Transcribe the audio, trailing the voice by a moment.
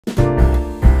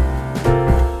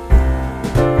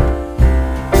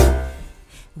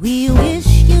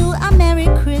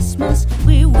Christmas.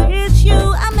 We wish you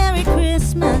a Merry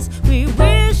Christmas. We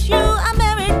wish you a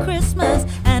Merry Christmas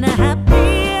and a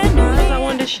Happy New Year. I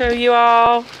wanted to show you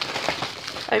all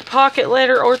a pocket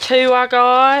letter or two I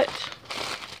got.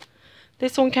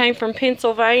 This one came from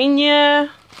Pennsylvania.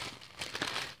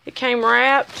 It came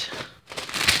wrapped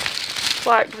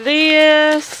like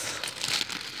this.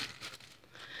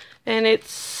 And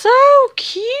it's so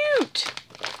cute.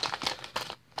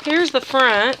 Here's the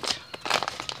front.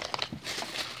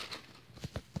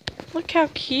 Look how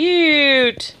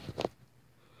cute.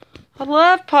 I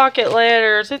love pocket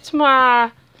letters. It's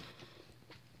my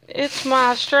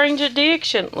strange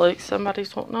addiction. Look,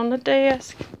 somebody's wanting on the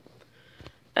desk.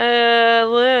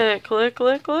 Look.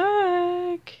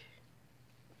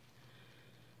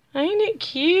 Ain't it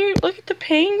cute? Look at the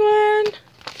penguin.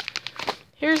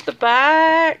 Here's the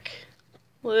back.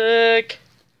 Look.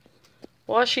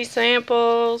 Washi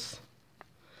samples.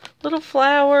 Little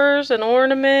flowers, an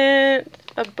ornament,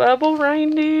 a bubble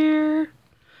reindeer,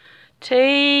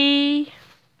 tea.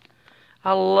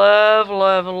 I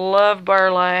love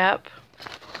burlap.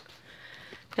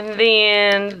 And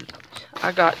then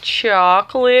I got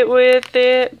chocolate with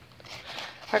it.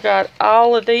 I got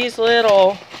all of these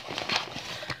little,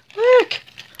 look,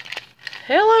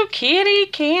 Hello Kitty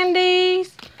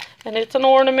candies. And it's an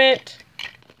ornament.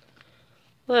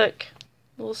 Look,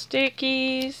 little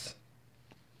stickies.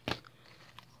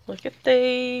 Look at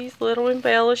these little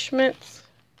embellishments.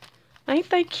 Ain't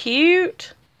they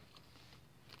cute?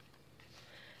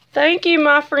 Thank you,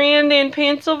 my friend in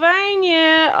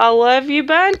Pennsylvania. I love you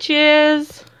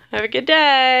bunches. Have a good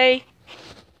day.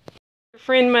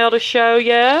 Friend mail to show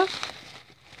ya.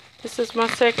 This is my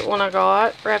second one I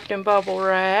got, wrapped in bubble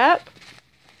wrap.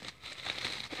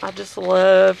 I just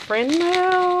love friend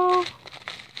mail.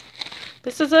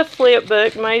 This is a flip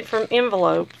book made from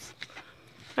envelopes.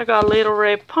 I got little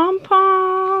red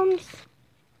pom-poms.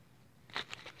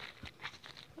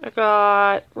 I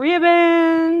got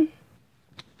ribbon.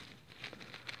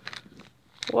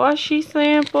 Washi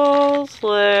samples.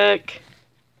 Look.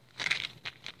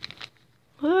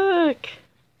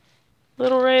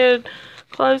 Little red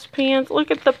clothespins.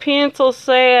 Look at the pencil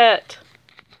set.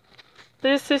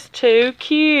 This is too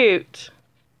cute.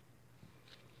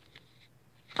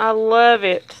 I love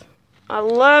it. I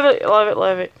love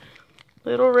it.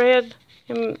 Little red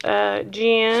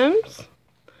gems.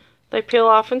 They peel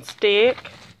off and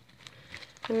stick.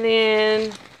 And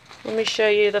then, let me show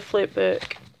you the flip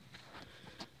book.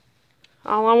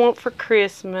 All I want for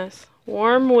Christmas.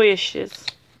 Warm wishes.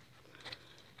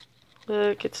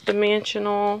 Look, it's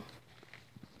dimensional.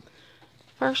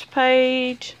 First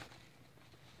page.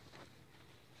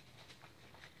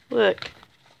 Look.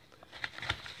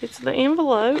 It's the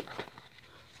envelope.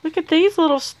 Look at these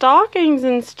little stockings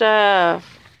and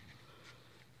stuff.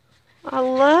 I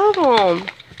love them.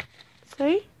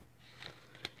 See?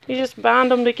 You just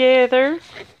bind them together.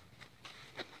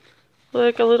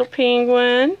 Look, a little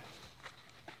penguin.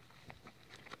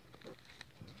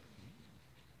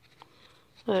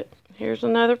 Look, here's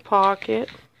another pocket.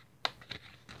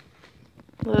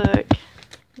 Look,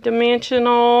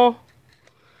 dimensional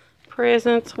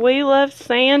presents. We love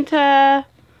Santa.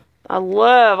 I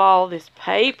love all this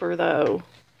paper though.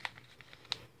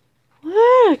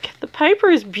 Look, the paper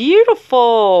is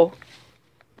beautiful.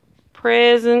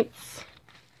 Presents.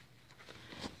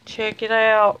 Check it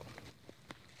out.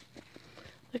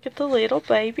 Look at the little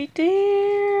baby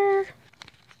deer.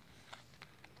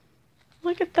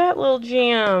 Look at that little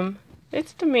gem.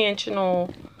 It's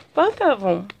dimensional. Both of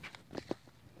them.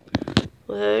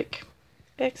 Look.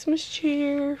 Xmas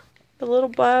cheer. The little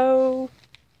bow.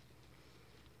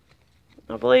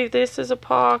 I believe this is a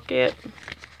pocket.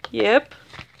 Yep.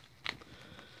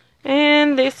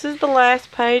 And this is the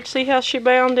last page. See how she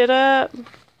bound it up?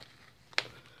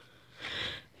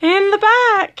 And the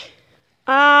back.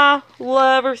 I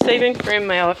love receiving friend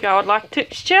mail. If y'all would like to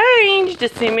exchange,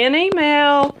 just send me an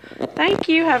email. Thank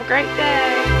you. Have a great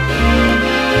day.